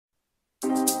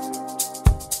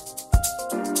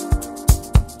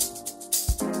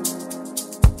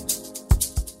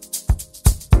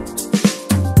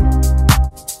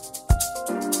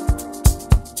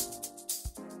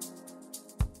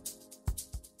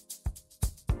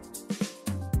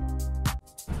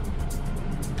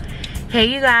Hey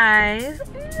you guys,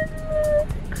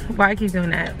 why I keep doing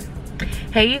that?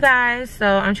 Hey you guys, so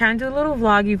I'm trying to do a little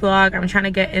vloggy vlog. I'm trying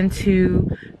to get into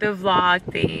the vlog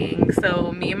thing.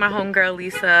 So me and my homegirl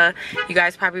Lisa, you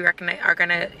guys probably are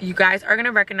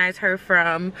gonna recognize her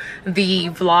from the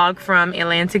vlog from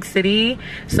Atlantic City.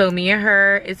 So me and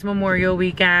her, it's Memorial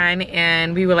weekend,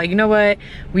 and we were like, you know what,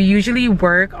 we usually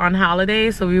work on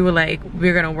holidays, so we were like,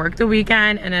 we're gonna work the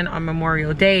weekend, and then on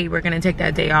Memorial Day we're gonna take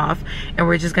that day off and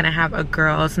we're just gonna have a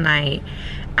girls night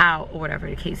out or whatever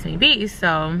the case may be.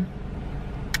 So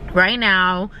right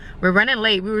now we're running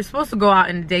late. We were supposed to go out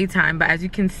in the daytime, but as you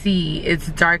can see, it's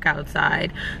dark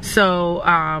outside. So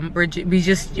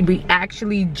we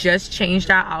actually just changed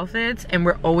our outfits, and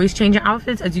we're always changing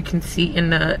outfits, as you can see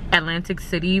in the Atlantic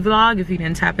City vlog if you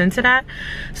didn't tap into that.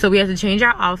 So we have to change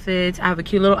our outfits. I have a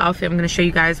cute little outfit I'm gonna show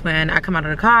you guys when I come out of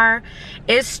the car.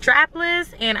 It's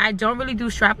strapless, and I don't really do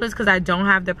strapless because I don't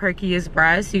have the perkiest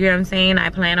breasts, you get what I'm saying? I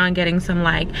plan on getting some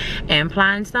like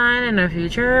implants done in the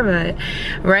future, but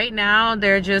right now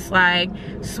they're just like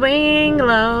swing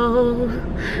low,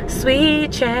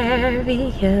 sweet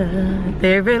chariot,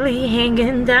 they're really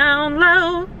hanging down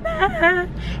low. And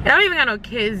I don't even got no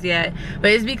kids yet, but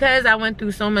it's because I went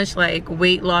through so much like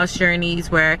weight loss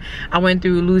journeys where I went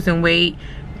through losing weight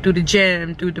through the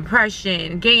gym, through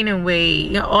depression, gaining weight,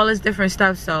 you know, all this different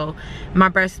stuff. So my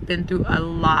breasts been through a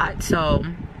lot, so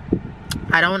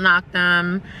I don't knock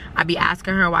them. I be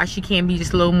asking her why she can't be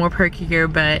just a little more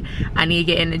perkier, but I need to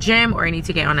get in the gym or I need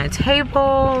to get on that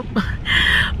table.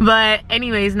 But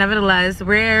anyways, nevertheless,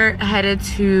 we're headed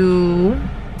to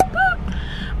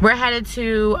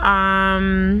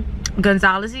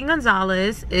Gonzalez y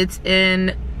Gonzalez. It's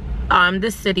in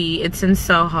the city, it's in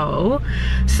Soho.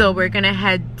 So we're gonna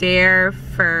head there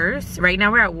first. Right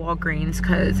now we're at Walgreens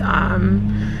because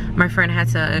my friend had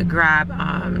to grab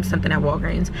something at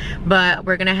Walgreens, but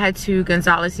we're gonna head to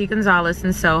Gonzalez y Gonzalez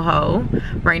in Soho.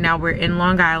 Right now we're in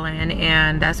Long Island,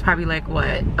 and that's probably like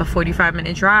what, a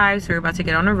 45-minute drive, so we're about to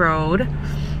get on the road.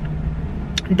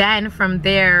 Then from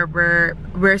there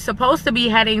we're supposed to be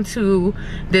heading to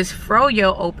this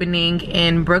froyo opening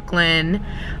in Brooklyn,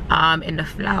 in the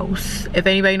Flouse. If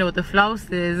anybody know what the Flouse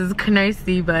is, it's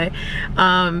Canarsie, but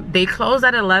they close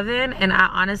at 11, and I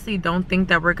honestly don't think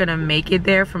that we're gonna make it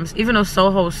there. From even though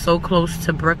Soho is so close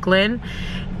to Brooklyn,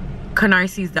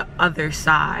 Canarsie the other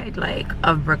side like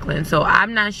of Brooklyn, so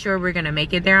I'm not sure we're gonna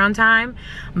make it there on time.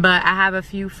 But I have a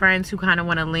few friends who kind of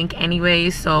want to link anyway,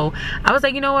 so I was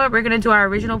like, you know what, we're gonna do our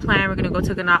original plan. We're gonna go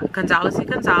to Gonzalez y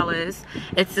Gonzalez.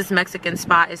 It's this Mexican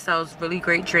spot. It sells really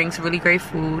great drinks, really great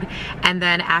food, and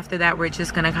then after that we're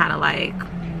just gonna kind of like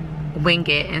wing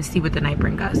it and see what the night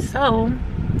brings us. So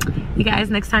you guys,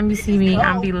 next time you see me,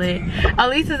 I'm be lit. Oh,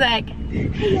 Lisa's like,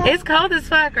 it's cold as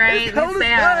fuck, right? It's cold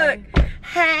as fuck.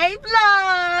 Hey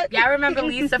vlog! Y'all remember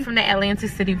Lisa from the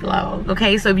Atlantic City vlog,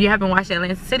 okay? So if you haven't watched the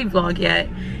Atlantic City vlog yet,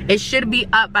 it should be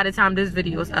up by the time this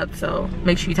video is up, so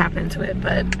make sure you tap into it.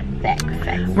 But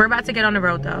thanks. We're about to get on the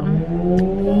road though.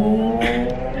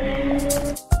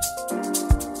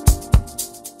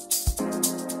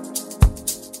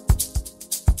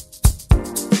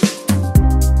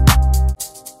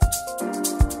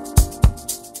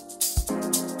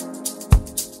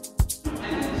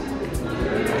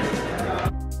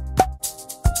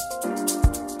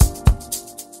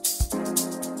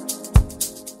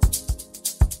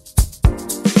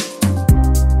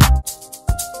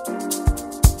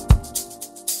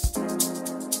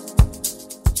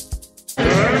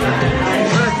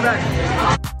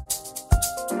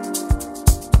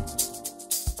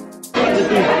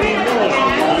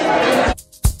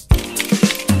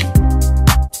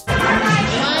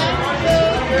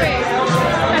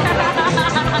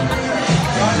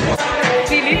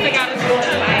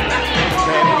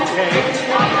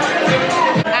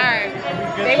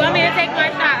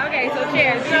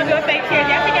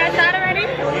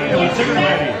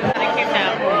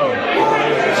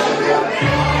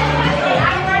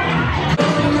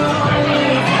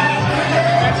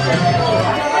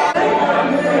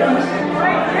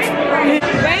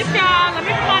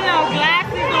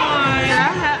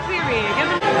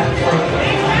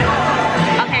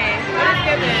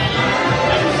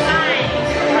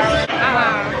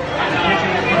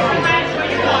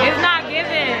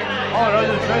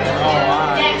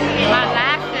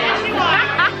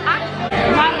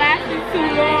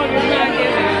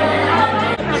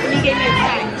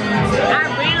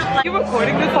 You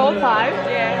recording this whole time?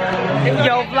 Yeah.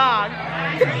 Yo, vlog.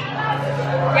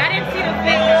 Y'all didn't see the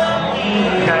video.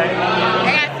 Okay.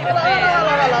 I gotta see the video.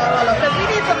 Because we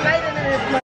need some light in this.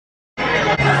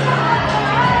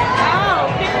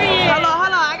 Oh, period. Hold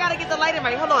on. I gotta get the lighting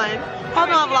right. Hold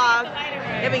on, vlog.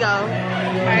 Here we go.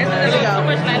 Alright, so Here we go. too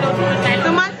much light,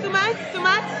 Too much, too much, too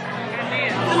much?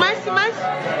 Too much, too much?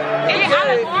 Hey, I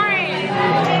look orange.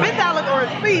 Bitch, I look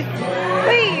orange. Please.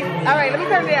 Please. Alright, let me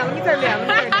turn it down. Let me turn it down.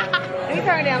 Let me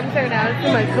turn it down. Let me turn it down. It's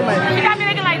too much, too much. She got me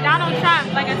looking like Donald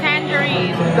Trump, like a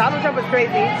tangerine. Donald Trump was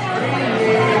crazy.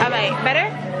 Alright, better?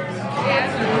 Yeah.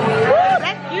 Woo,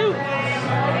 that's cute.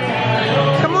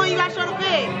 Come on, you gotta show the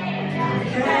fit.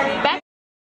 Back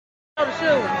show the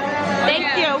shoe.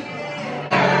 Thank you.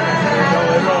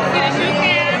 Get a shoe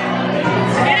cam.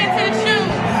 Get into the shoe.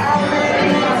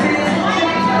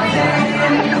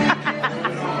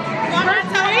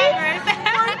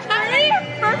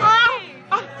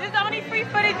 This is the only free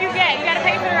footage you get. You gotta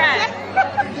pay for the rest.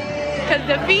 Cause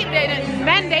the feet,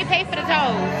 men, they pay for the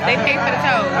toes. They pay for the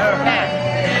toes.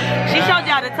 Yeah. She showed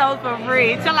y'all the toes for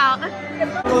free. Chill out.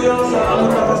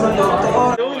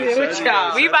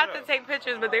 We about to take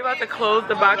pictures, but they about to close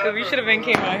the box. We should have been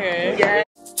came out here. Yeah.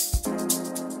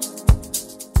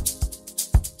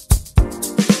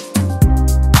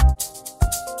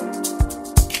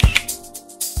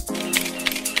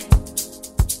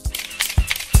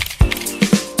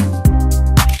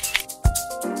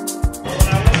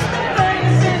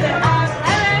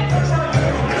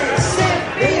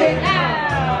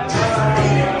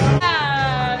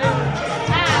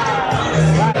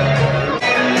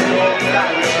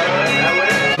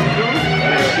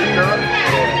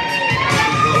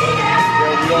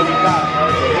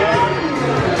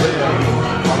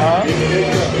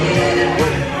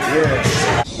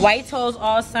 White toes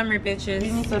all summer, bitches.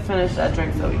 We need to finish that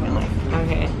drink so we can like.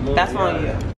 Okay. That's on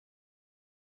you.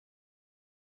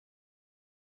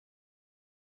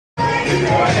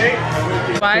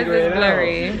 Why is this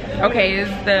blurry? Okay, is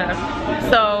the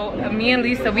so me and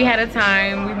Lisa, we had a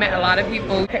time. We met a lot of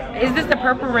people. Is this the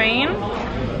Purple Rain?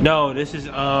 No, this is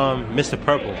Mr.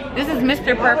 Purple. This is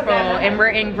Mr. Purple, and we're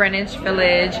in Greenwich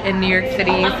Village in New York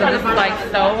City. So this is like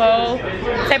Soho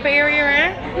type of area,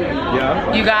 right?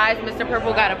 Yeah. You guys, Mr.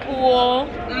 Purple got a pool.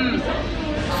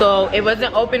 So it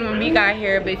wasn't open when we got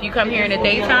here, but if you come here in the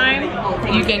daytime,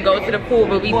 you can go to the pool.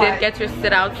 But we did get to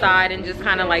sit outside and just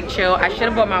kind of like chill. I should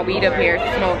have brought my weed up here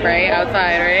to smoke, right?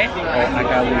 Outside, right? I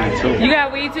got weed too. You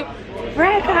got weed too?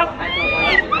 Brad got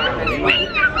weed.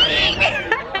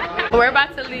 We're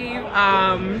about to leave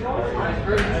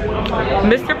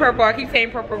Mr. Purple. I keep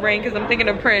saying Purple Rain because I'm thinking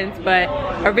of Prince, but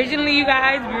originally, you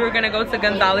guys, we were gonna go to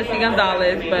Gonzales y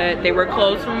Gonzales, but they were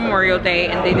closed for Memorial Day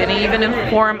and they didn't even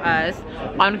inform us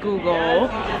on Google.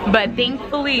 But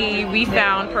thankfully, we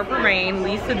found Purple Rain,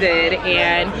 Lisa did,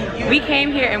 and we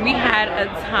came here and we had a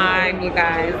time, you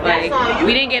guys. Like,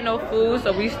 we didn't get no food,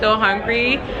 so we still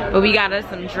hungry, but we got us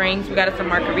some drinks, we got us some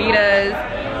margaritas.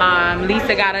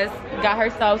 Lisa got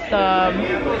herself some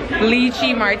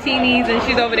lychee martinis and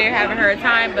she's over there having her a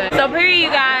time. But so period, you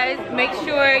guys, make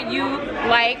sure you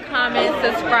like, comment,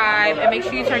 subscribe, and make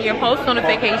sure you turn your post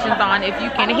notifications on if you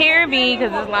can hear me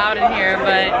because it's loud in here.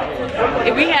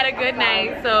 But we had a good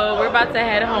night, so we're about to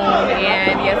head home.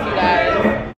 And yes, you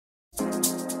guys,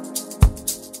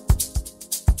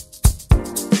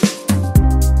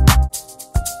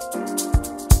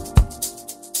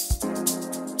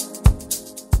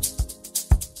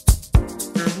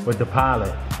 With the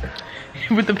pilot.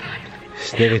 with the pilot.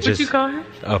 Nigga What just you call him?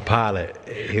 a pilot.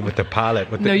 With the pilot.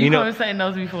 With the, No, you know, call him something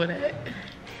else before that.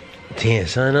 Damn,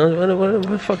 son. What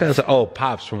the fuck else? Oh,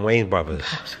 Pops from Wayne Brothers.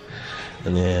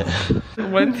 And yeah.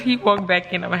 Once he walked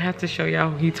back in, I'm gonna have to show y'all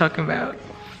who he talking about.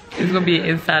 It's gonna be an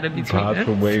insider between Pops us.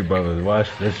 from Wayne Brothers. Watch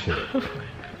this shit.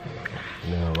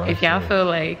 Yeah, If y'all feel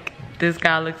like this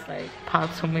guy looks like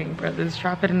Pops from Wayne Brothers,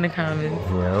 drop it in the comments.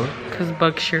 Yeah. Cause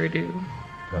Buck sure do.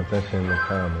 Drop that shit in the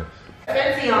comments.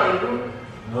 Fancy on you.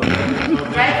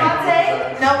 Right,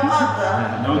 Monte? No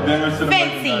other. No dinner to the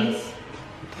Fancy.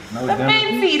 No The dinner.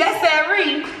 fancy, that's that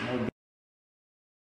ring. No